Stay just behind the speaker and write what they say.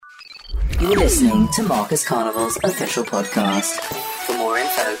You're listening to Marcus Carnival's official podcast. For more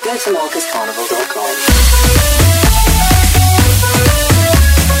info, go to marcuscarnival.com.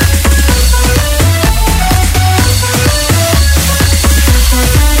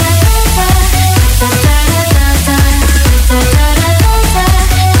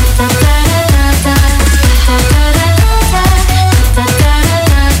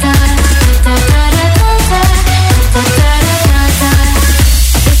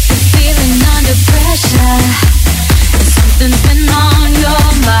 Something's been on your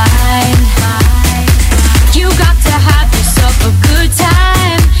mind. You got to have yourself a good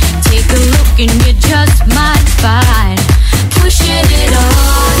time. Take a look and you just might find. Pushing it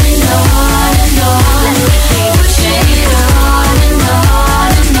on and on and on. Pushing it on and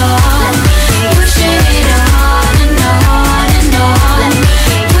on and on. Pushing it on and on and on.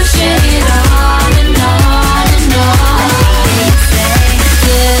 Pushing it on and on and on.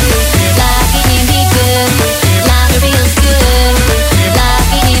 Good, life can be good. Life feels good. Life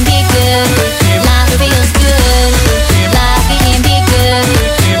can be good. Life feels good. Life can be good.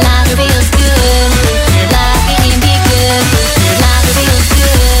 Life feels good. Life can be good. Life feels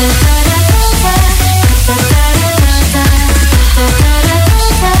good.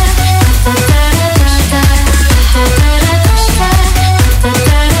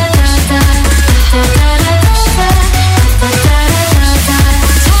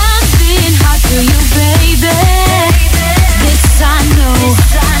 Time's been hard for you, baby. This I know.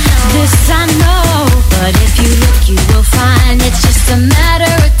 But if you look, you will find it's just a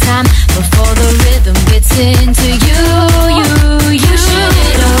matter of time before the rhythm gets into you. Push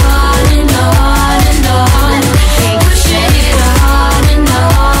it on and on and on. Push it on and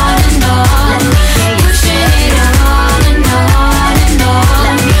on and on. Push it on and on and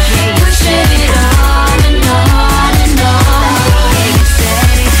on. Push it on and on and on.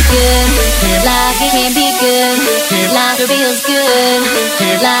 Good, life it can be good. Life feels good.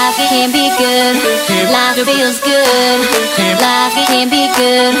 Life it can be good. Life feels good. Life it can be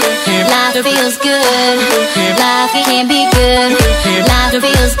good. Life feels good. Life it can be good. Life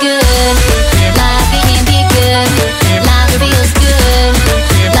feels good. Life it can be good. Life feels good.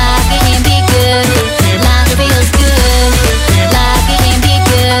 Life it can be good. Life feels good. Life it can be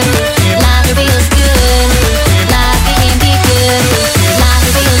good. Life feels good. Life it can be good. Life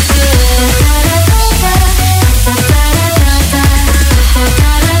feels good.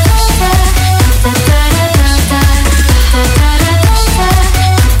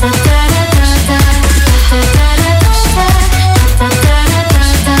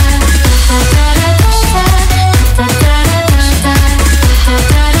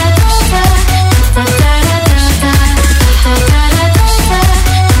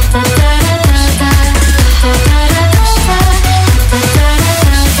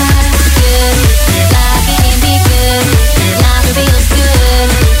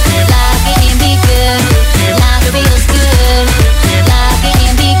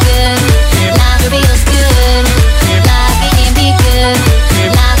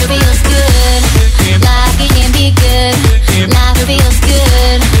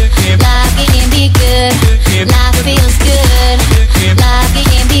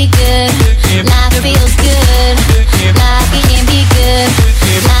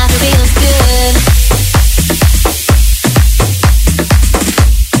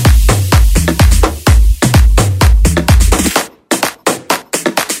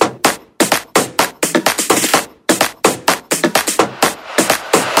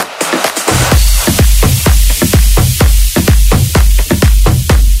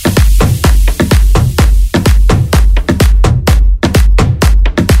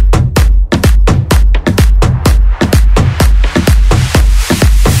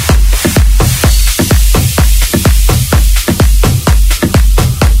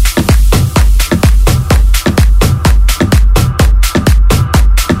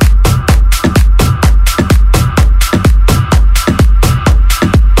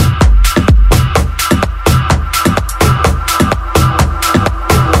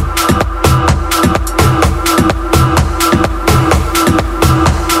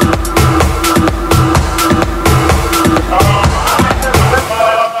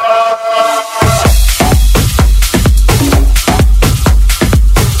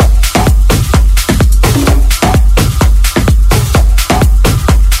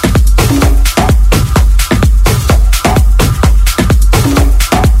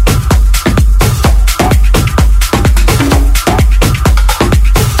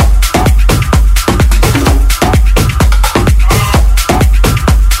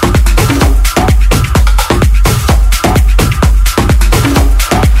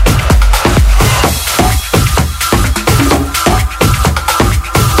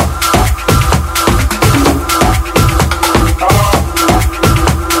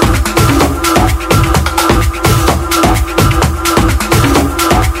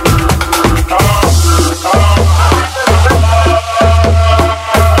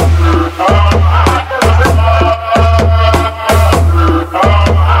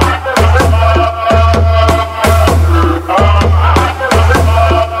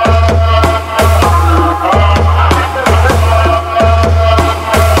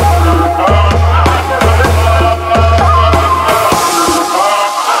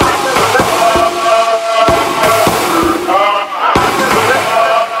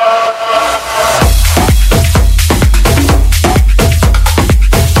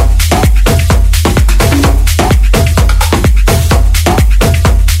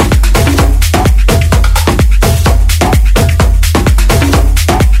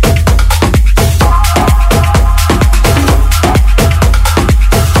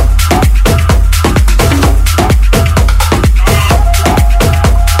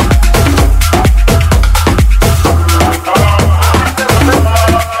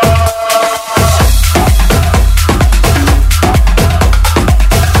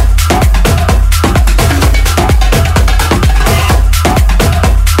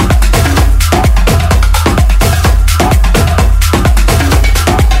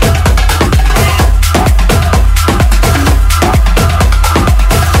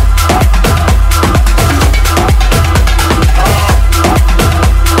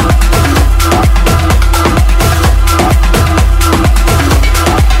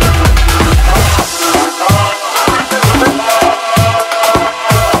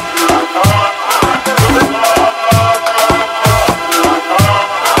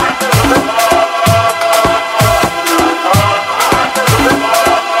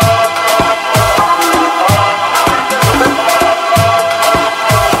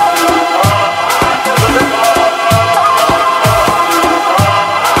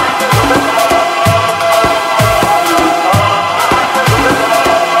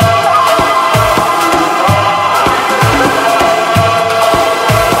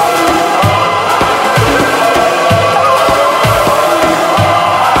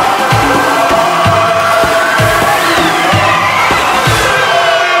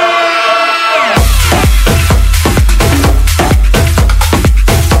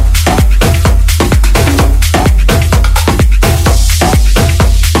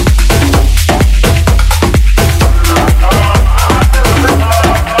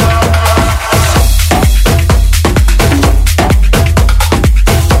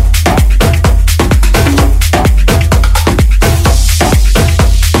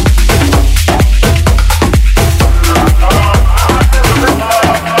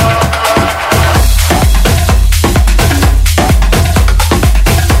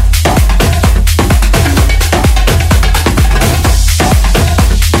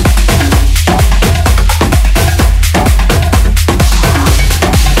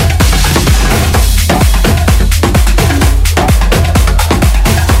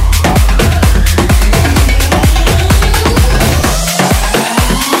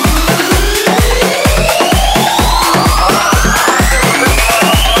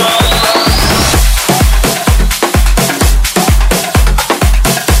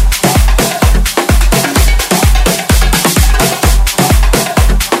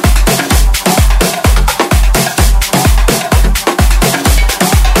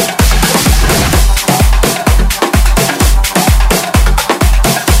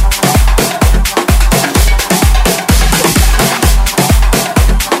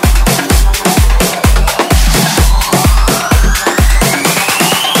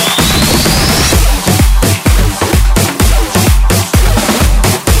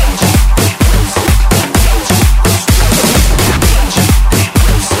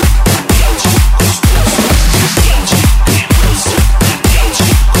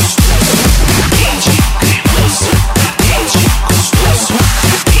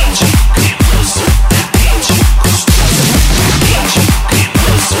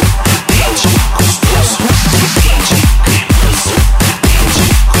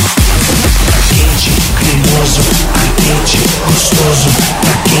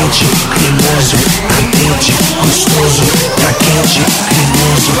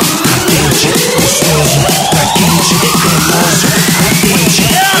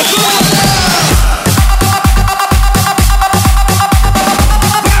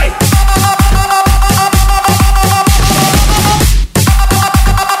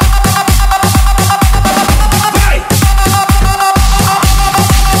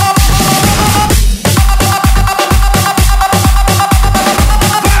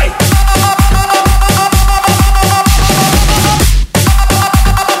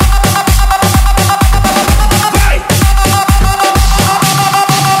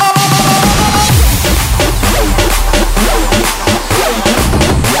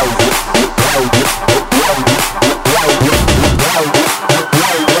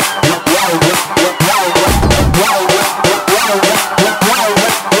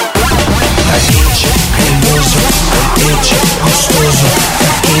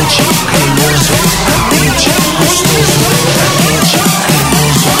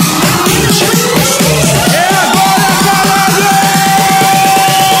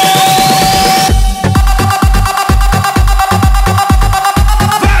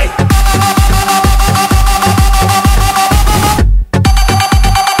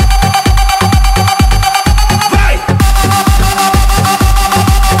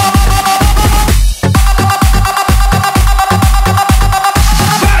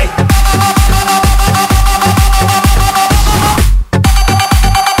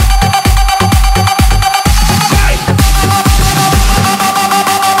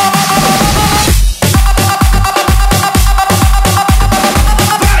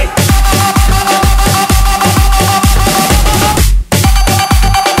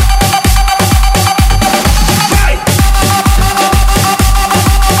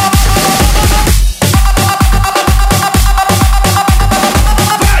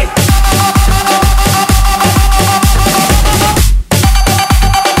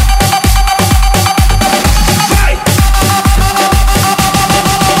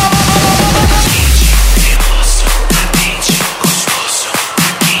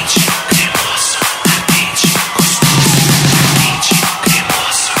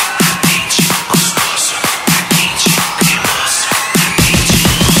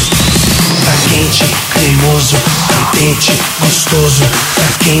 quente, cremoso, ardente, gostoso,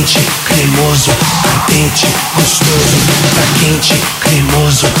 tá quente, cremoso, ardente, gostoso, tá quente,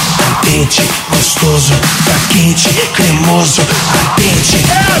 cremoso, ardente, gostoso, tá quente, cremoso, ardente.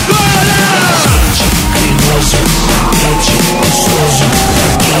 É agora! Quente, cremoso, ardente, gostoso, tá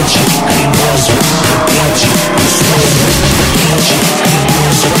quente, cremoso, ardente, gostoso, tá quente,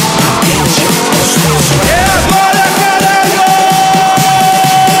 cremoso, ardente, gostoso. É agora, caralho!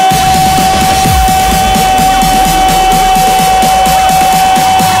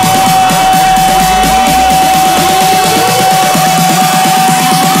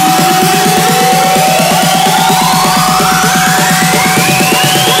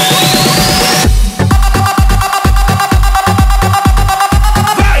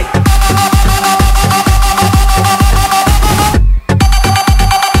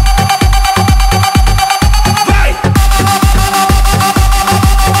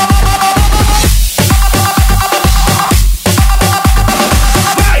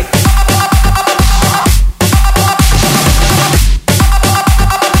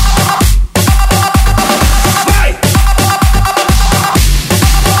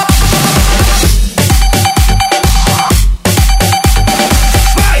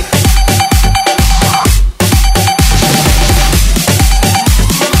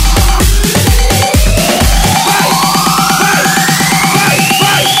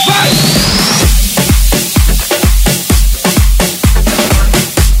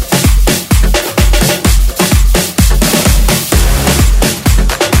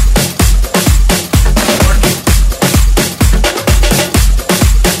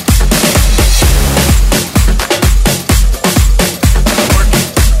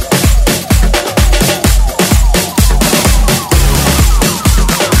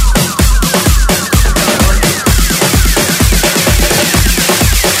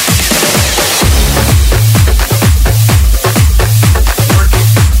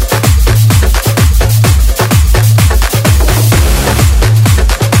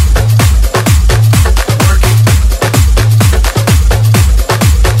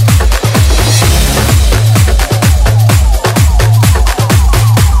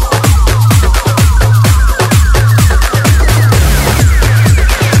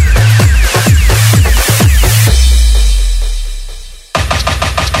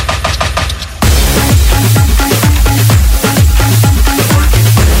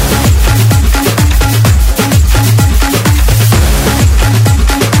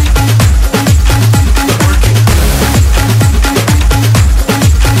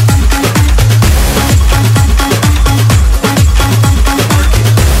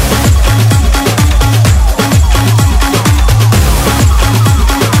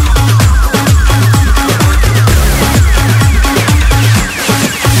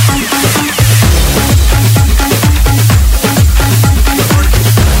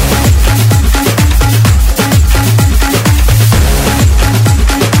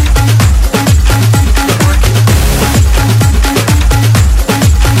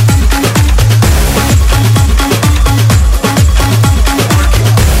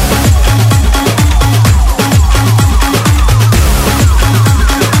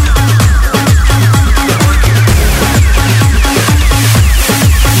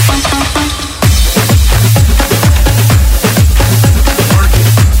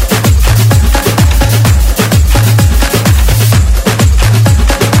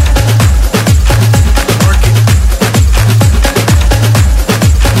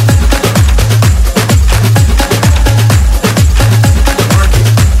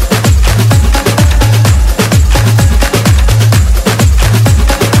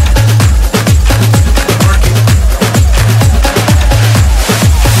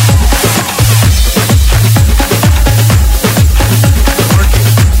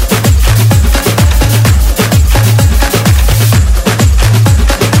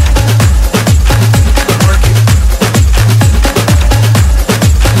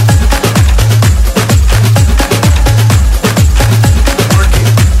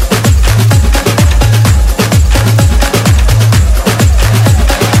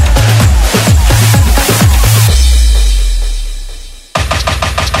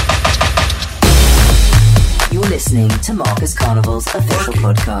 listening to Marcus Carnival's official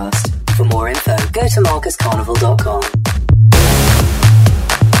podcast. For more info, go to marcuscarnival.com.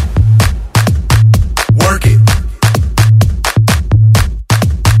 Work it.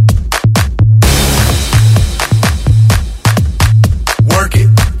 Work it.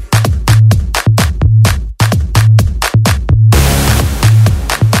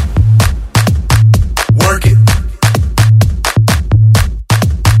 Work it.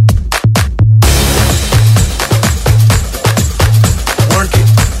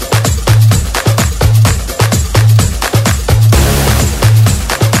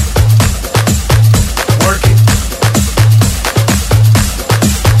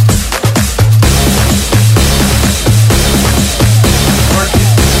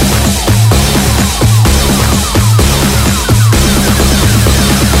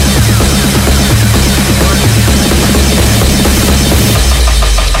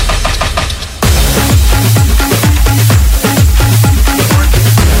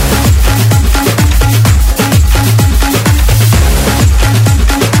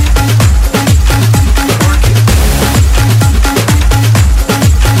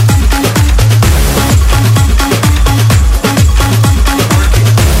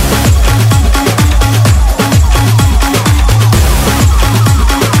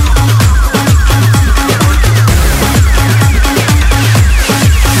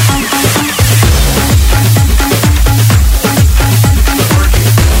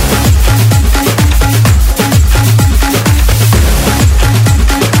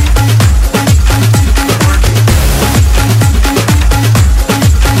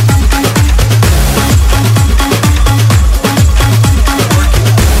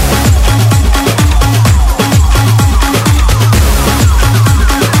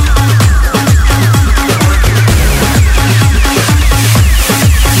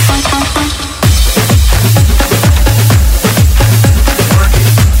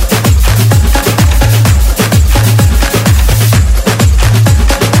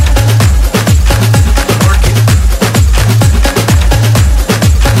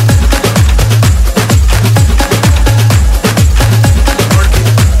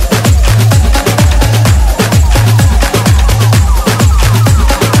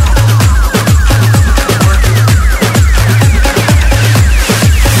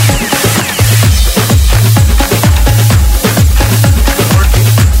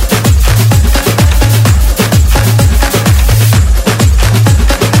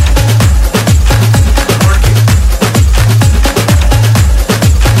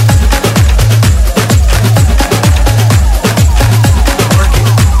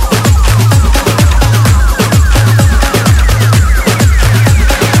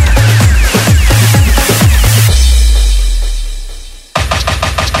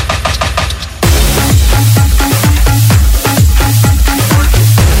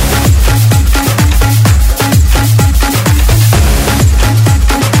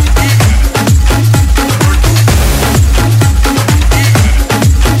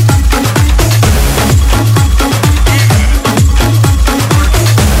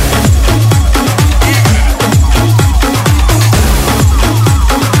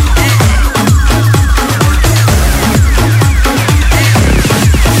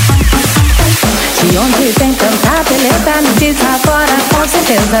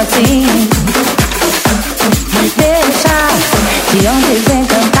 certeza sim. Me deixa, de onde vem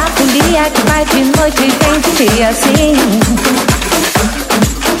tanta folia que vai de noite e vem de dia sim.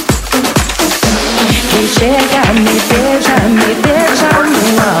 Que chega, me deixa no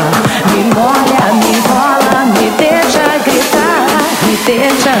ar, me molha, me enrola, me deixa gritar. Me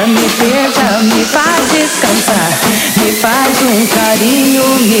deixa, me faz descansar, me faz um carinho,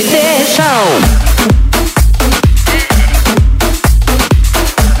 me deixa.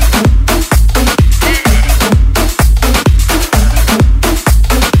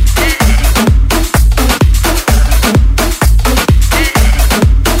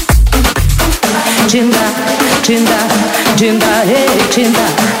 Tinda, tinda, tinda, hey, tinda,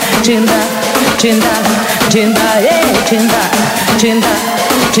 tinda, tinda, tinda, hey, tinda, tinda,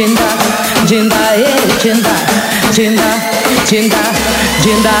 tinda, tinda, hey, tinda, tinda, tinda,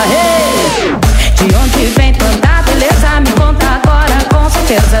 tinda, hey. De onde vem tanta beleza? Me conta agora com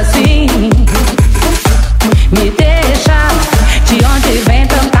certeza sim. Me deixa. De onde vem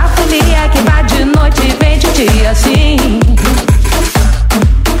tanta folia que vai de noite e vem de dia sim.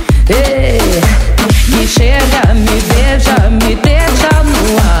 Hey. Me chega, me deixa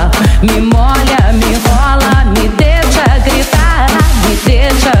no ar, me molha, me enrola, me deixa gritar. Me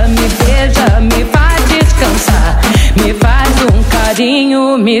deixa, me faz descansar, me faz um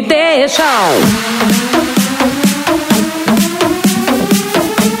carinho, me deixa.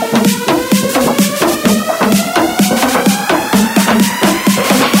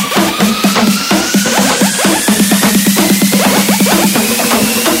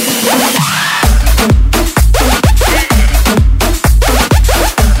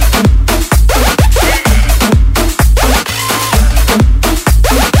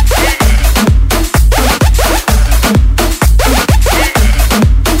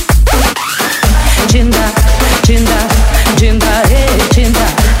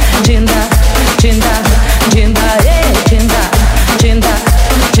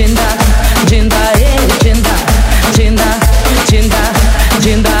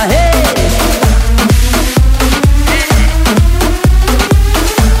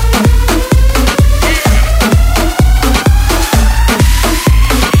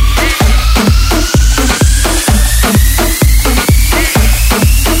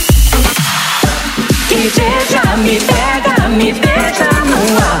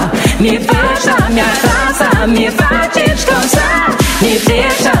 Me deixa, me abraça, me faz descansar. Me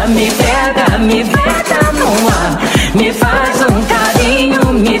deixa, me pega, me deita no ar, me faz um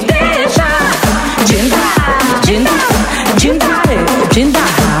carinho, me deixa. Tinda, tinda, tinda, tinda,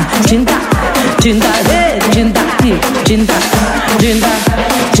 tinda, tinda, tinda, tinda, tinda,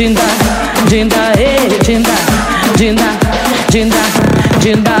 tinda, tinda, tinda, tinda, tinda,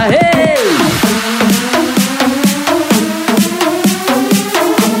 tinda,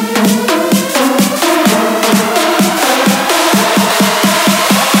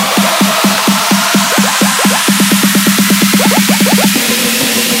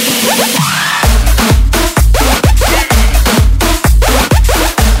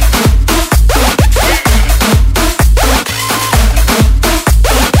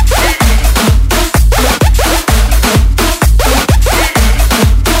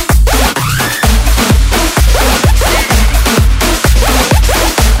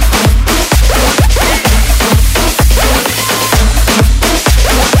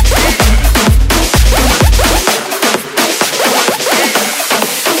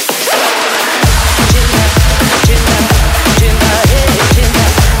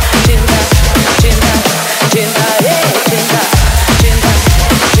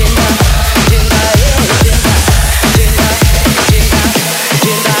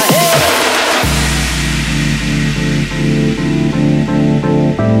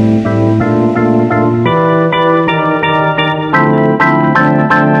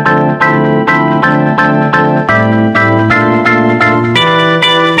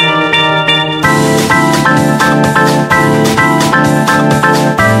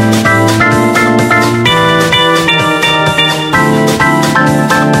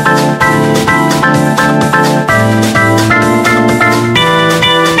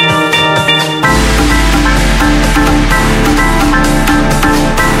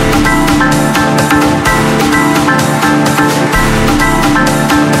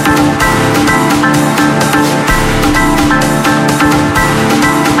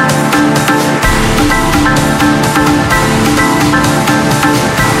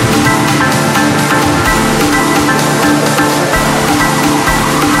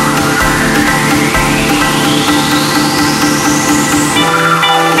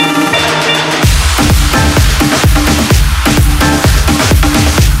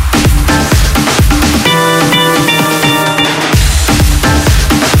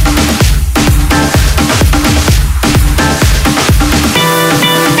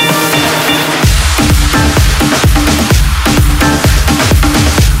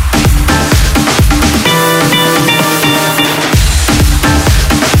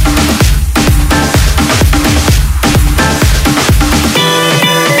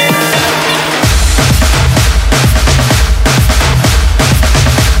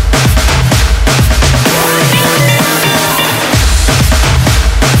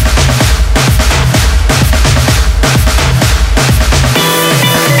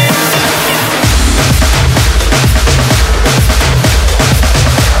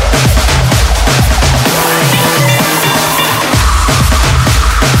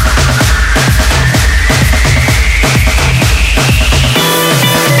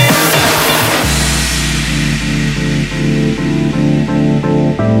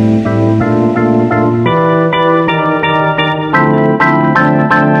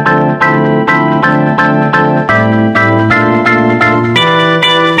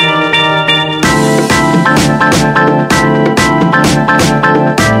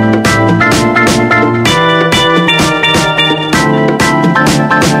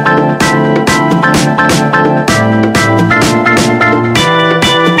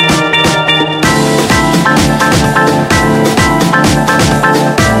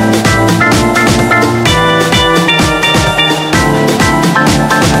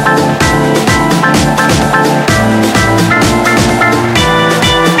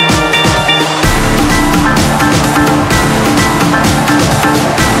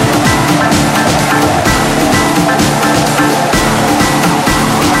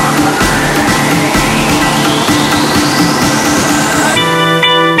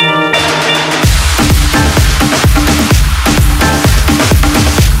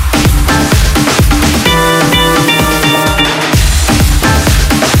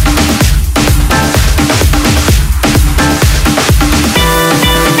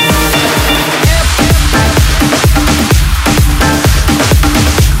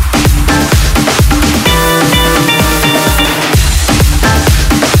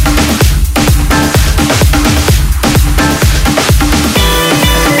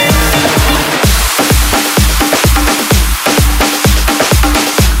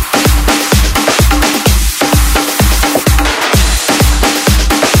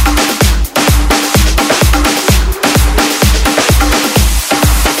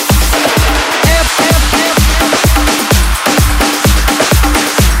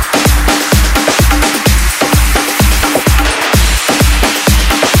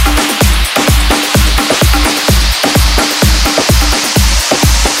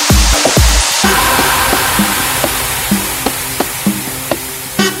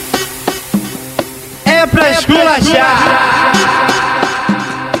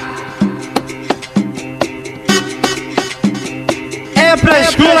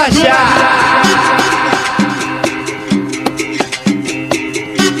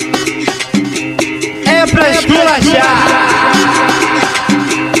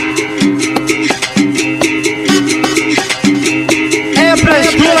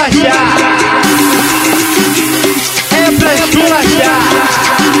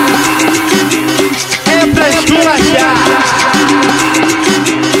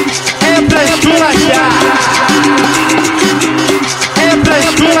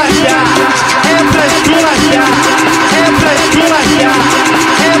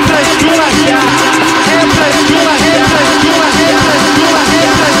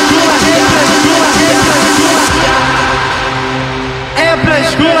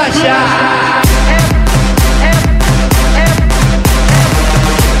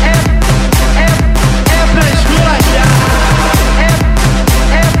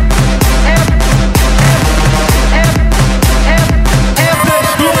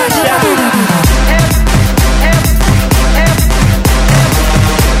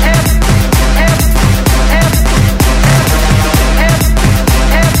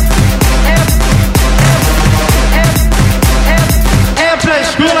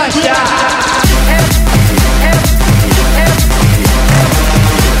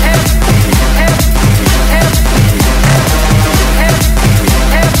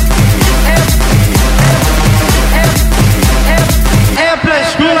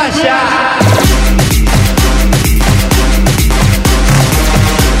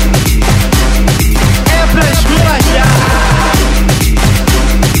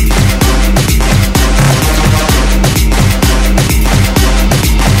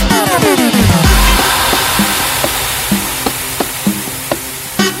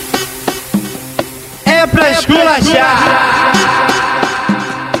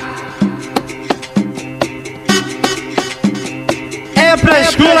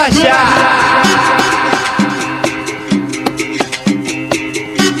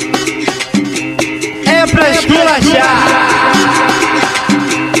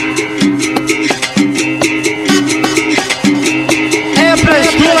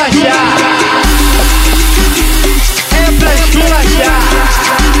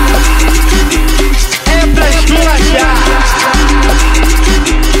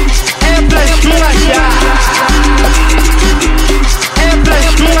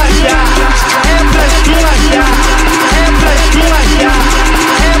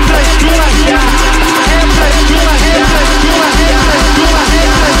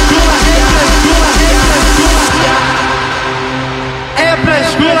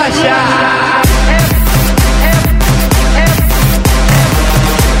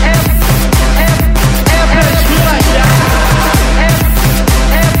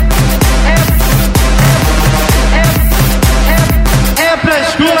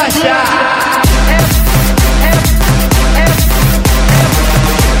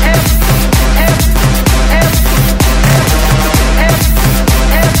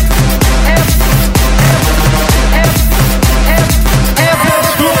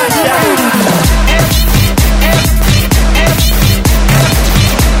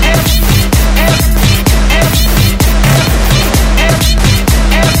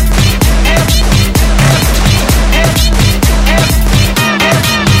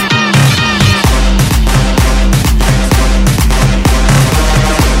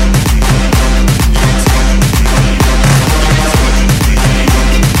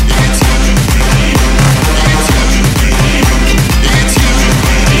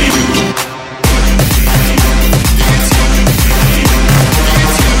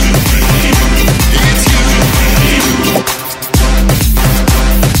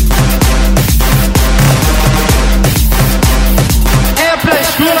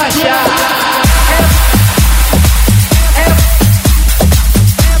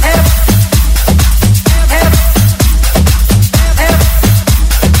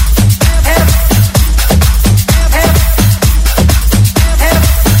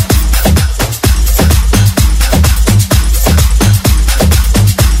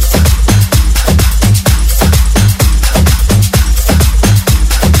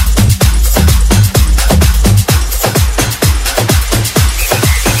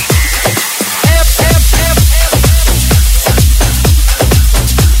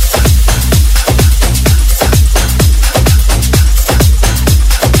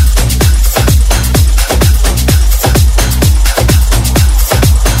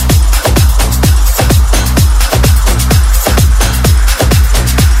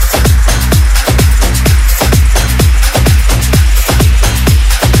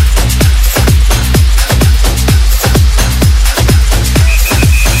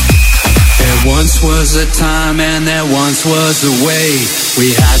 once was a time and there once was a way.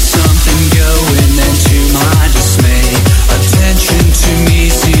 We had something going, then to my dismay, attention to me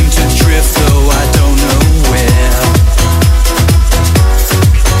seemed to drift, though I don't know where.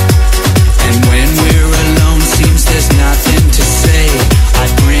 And when we're alone, seems there's nothing to say. I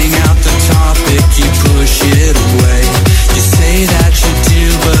bring out the topic, you push it away. You say that you do,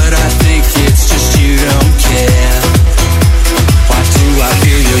 but I think it's just you don't care. Why do I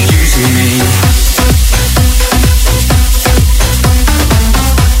feel you're using me?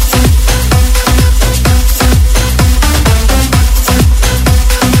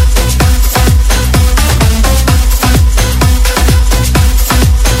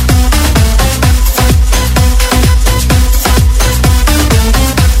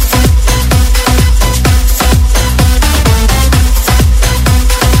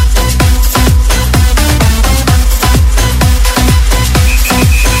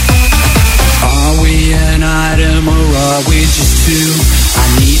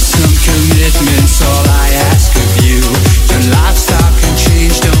 All I ask of you, your lifestyle can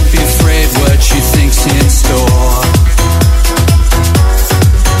change, don't be afraid what you think's in store.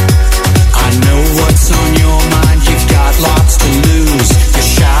 I know what's on your mind, you've got lots to lose. Your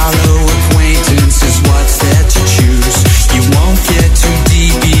shallow acquaintance is what's there to choose. You won't get too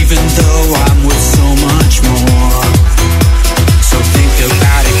deep even though I'm with so much more. So think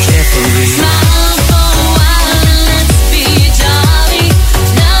about it carefully. Smile for a while and let's be jolly.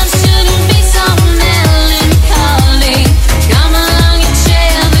 Love shouldn't be so melancholy. Come along and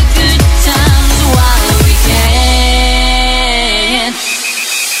share the good times while we can.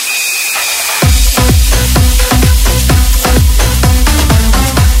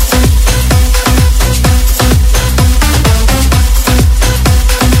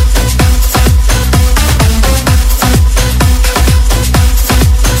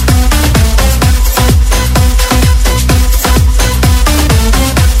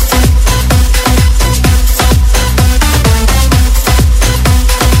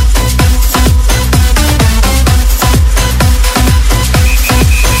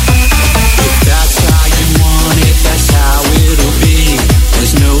 That's how you want it, that's how it'll be.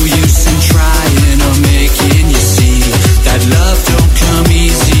 There's no use in trying or making you see that love don't come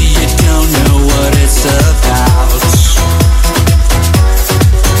easy, you don't know what it's about.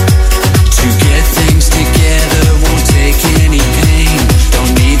 To get things together won't take any pain.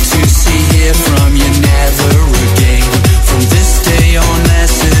 Don't need to see, hear from you never again. From this day on,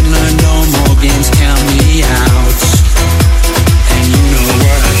 lesson learned, no more games, count me out. And you know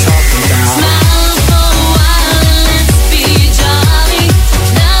what I'm talking about. Smile for a while and let's be jolly.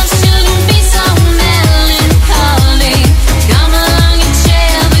 Love shouldn't be so melancholy. Come along and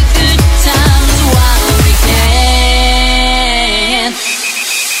share the good times while we can.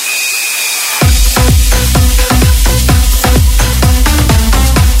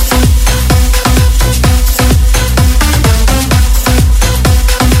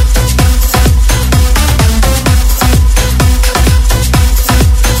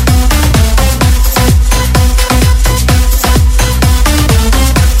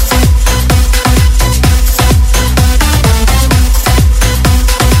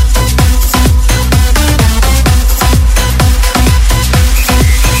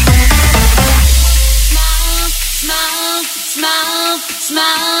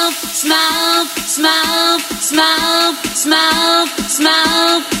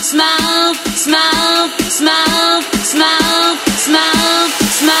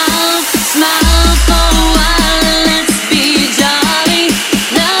 Smile for a while and let's be jolly.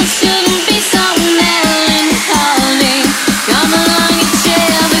 Love shouldn't be so melancholy. Come along and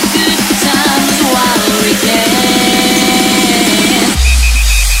share the good times while we can.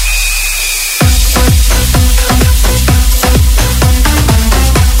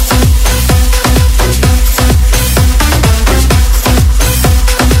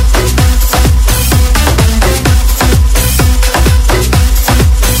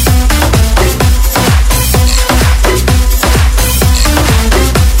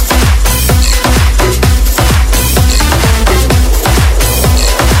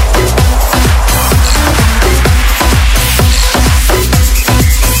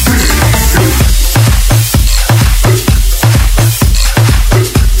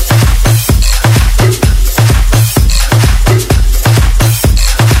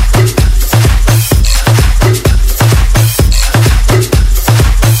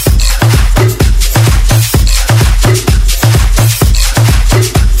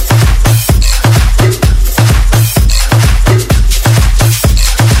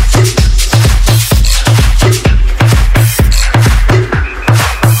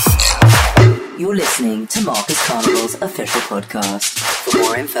 to Marcus Carnival's official podcast. For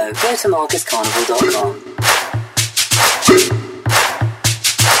more info, go to marcuscarnival.com.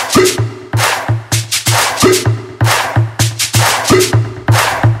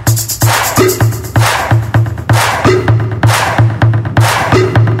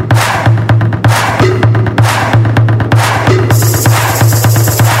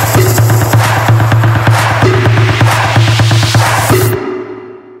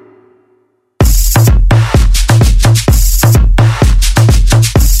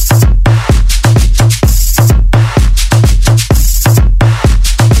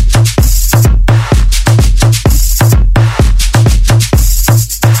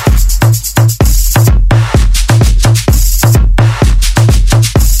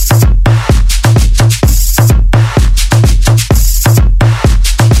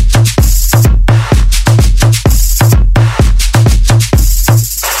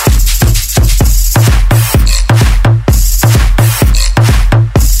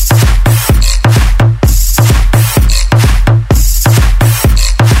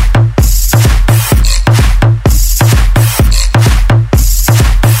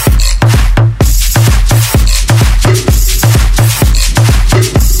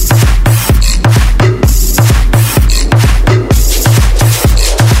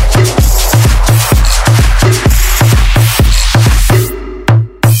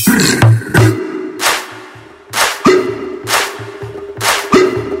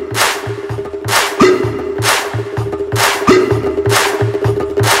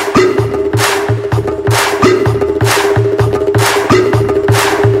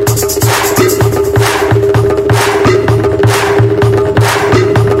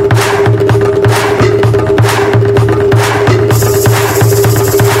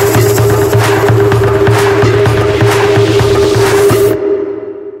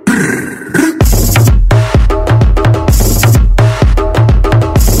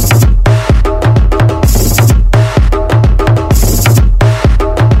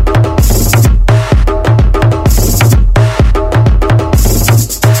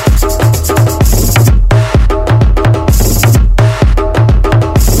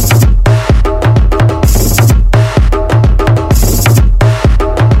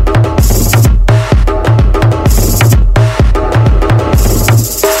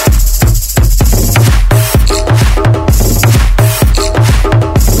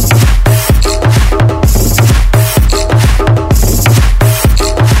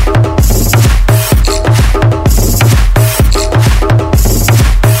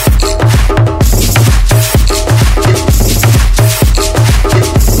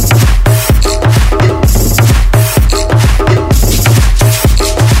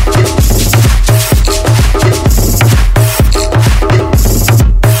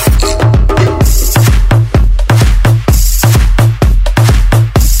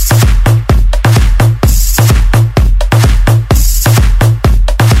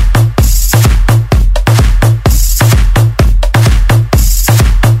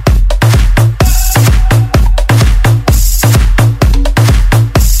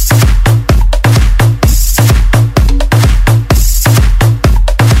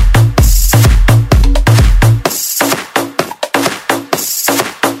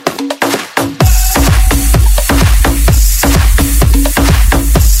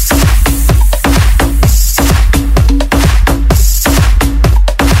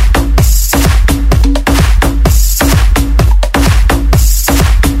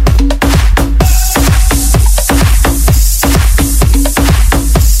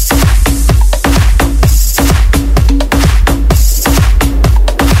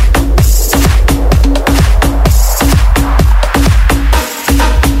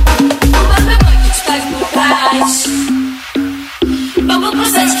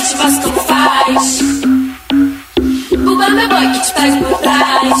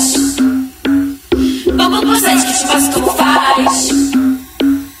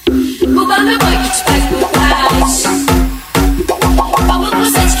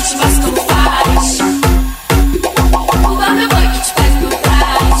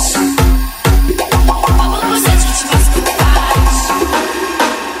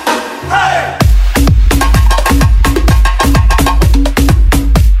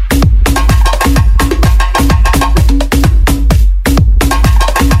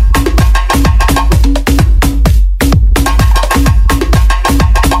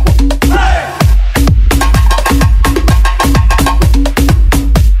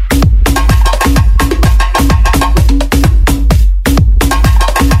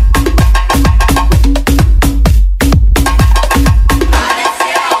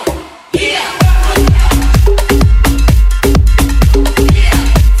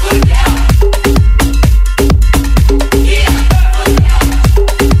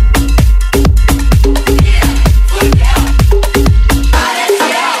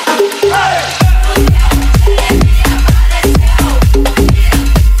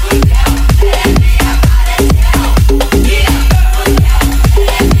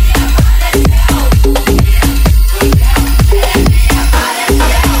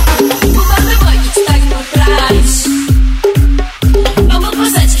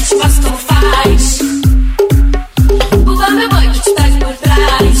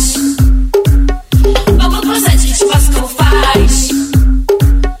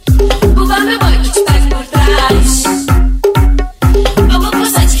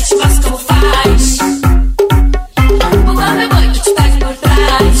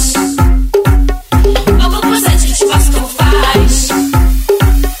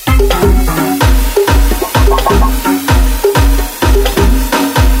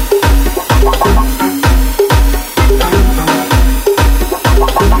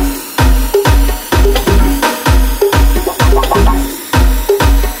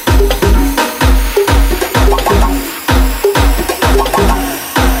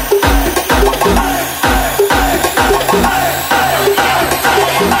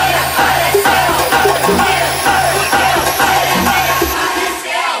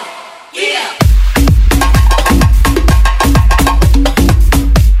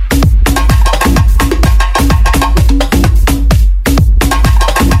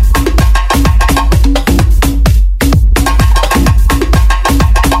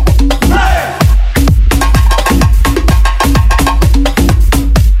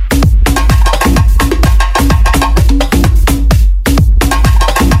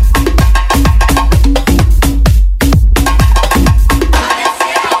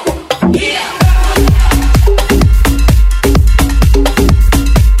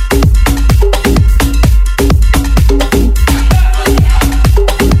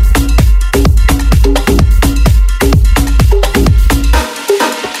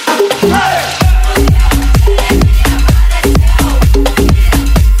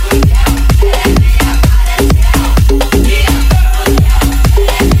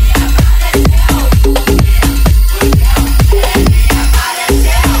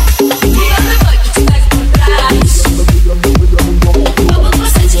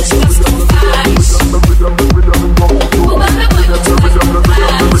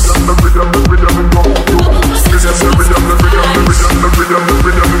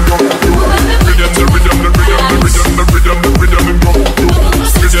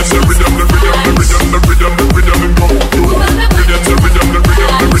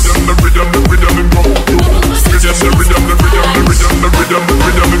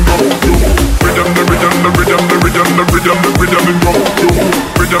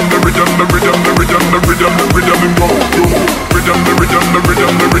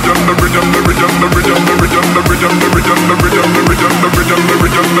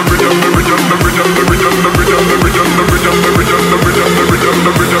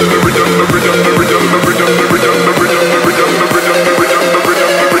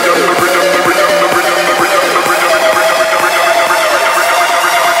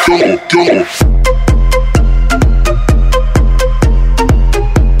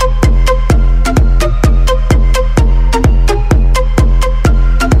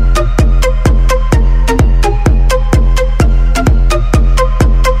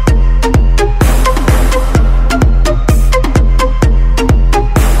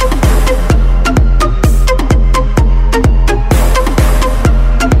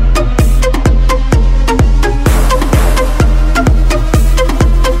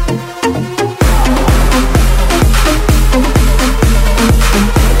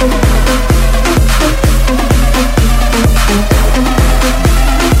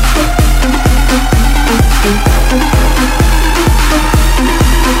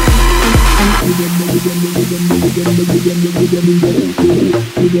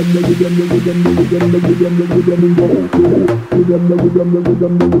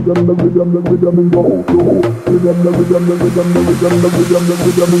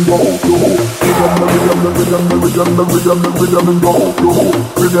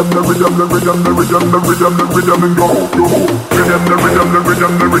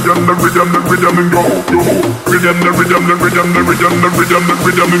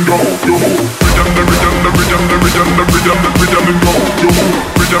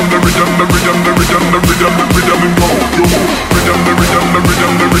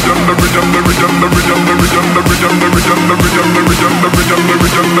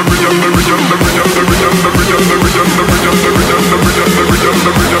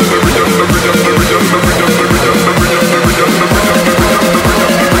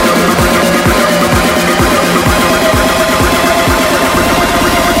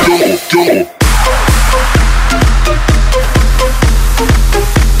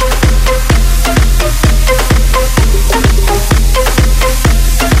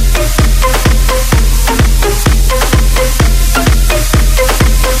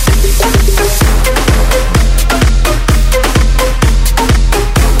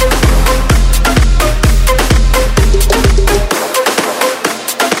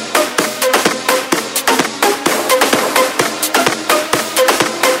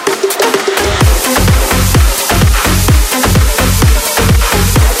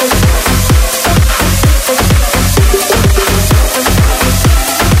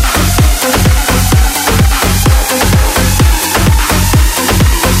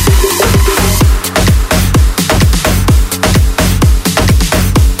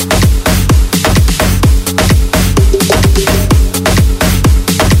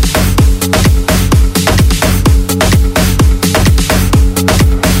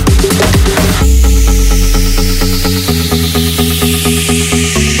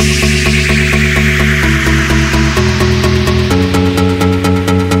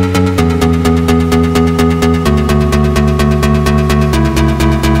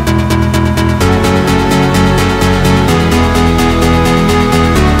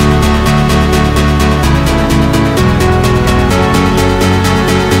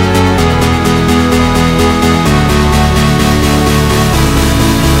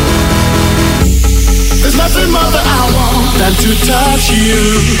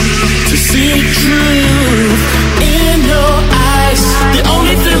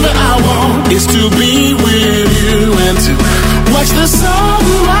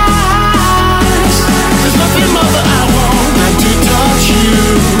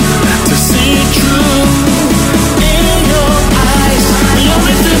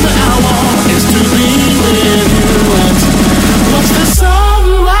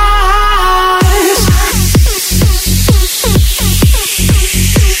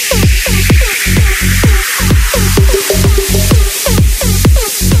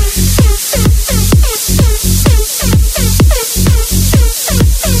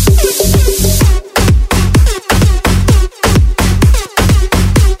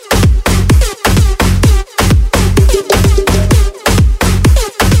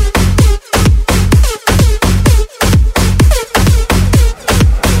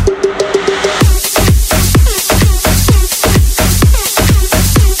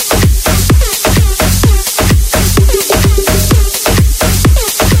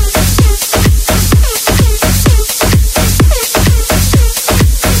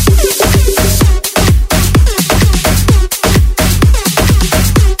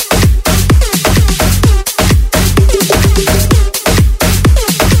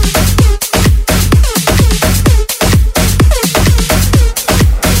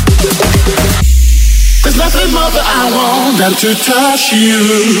 I want than to touch you,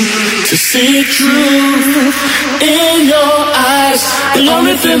 to see truth in your eyes. The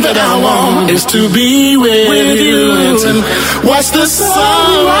only thing that I want is to be with you and to watch the sunrise.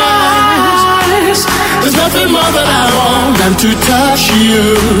 There's nothing more that I want than to touch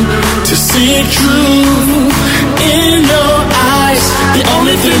you, to see truth in your eyes. The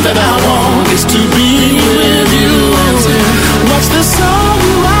only thing that I want is to be with you and to watch the sunrise.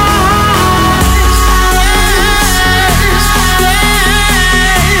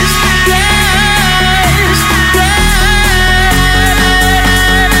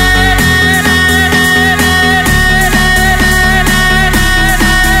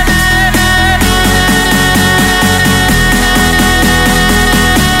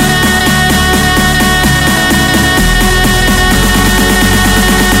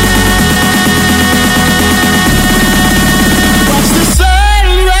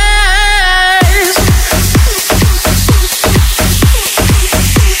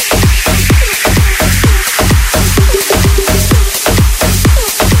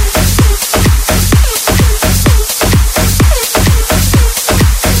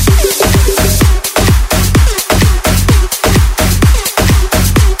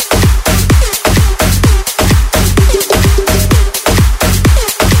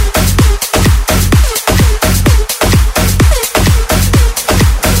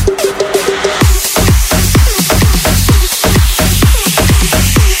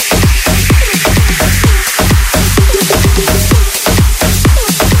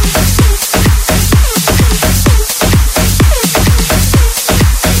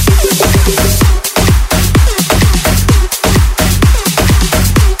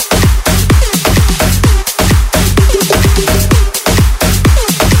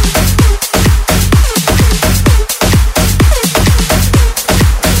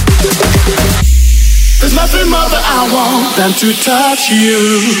 Than to touch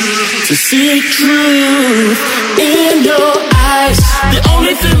you, to see truth in your eyes. The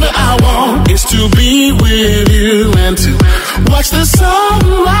only thing that I want is to be with you and to watch the sunrise.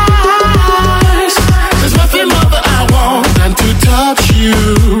 There's nothing more that I want than to touch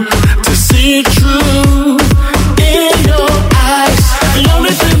you, to see truth in your eyes. The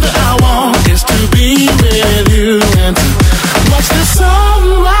only thing that I want is to be with you and to watch the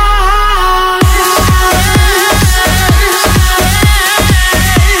sunrise.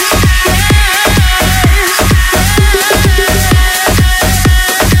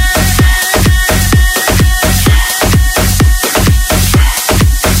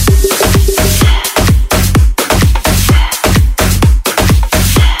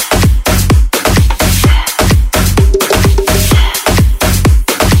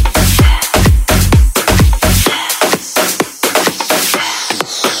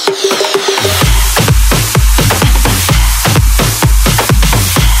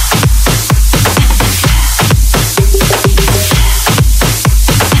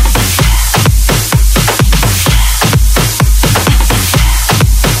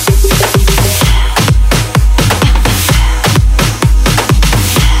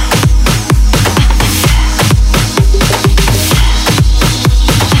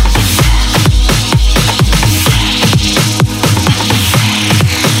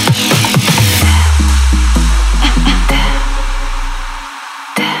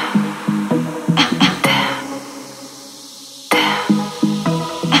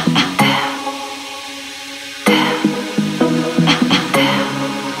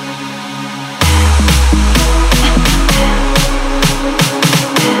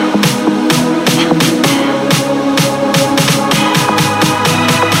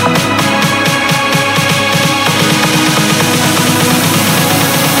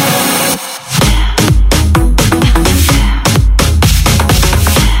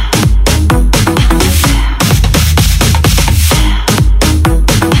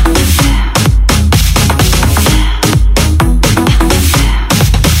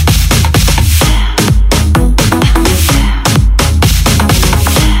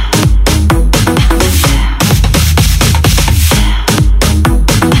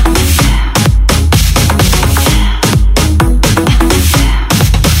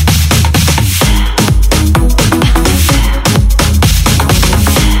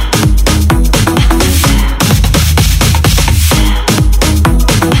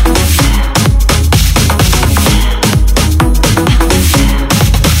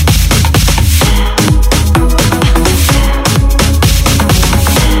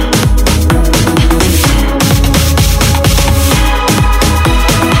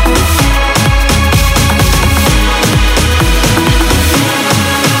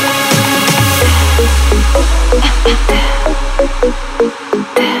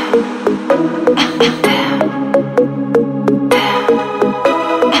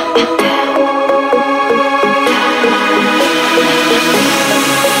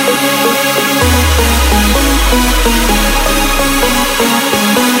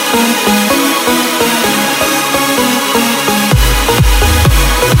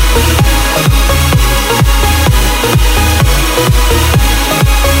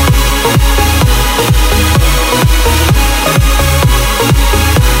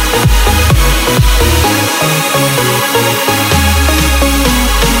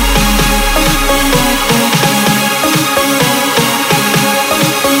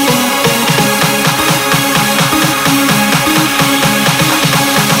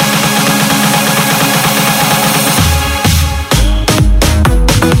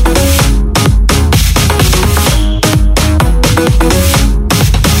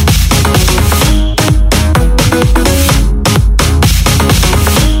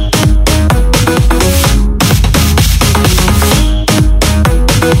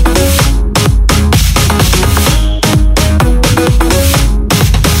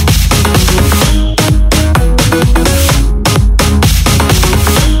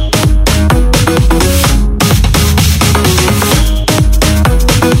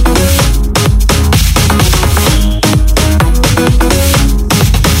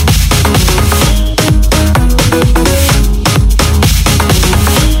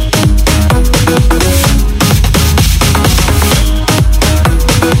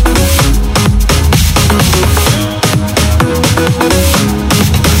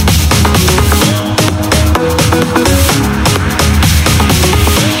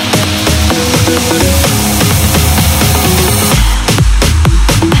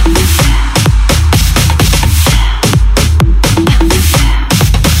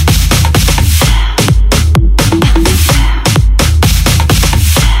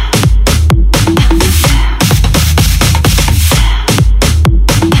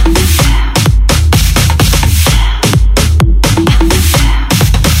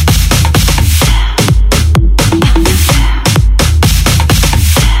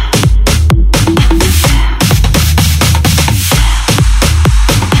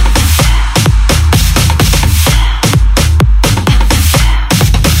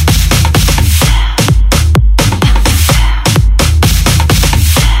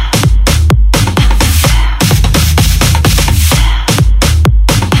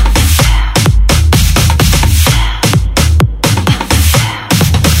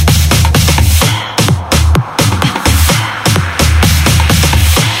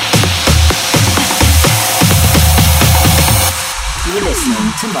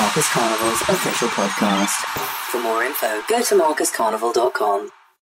 To Marcus Carnival's official podcast. For more info, go to marcuscarnival.com.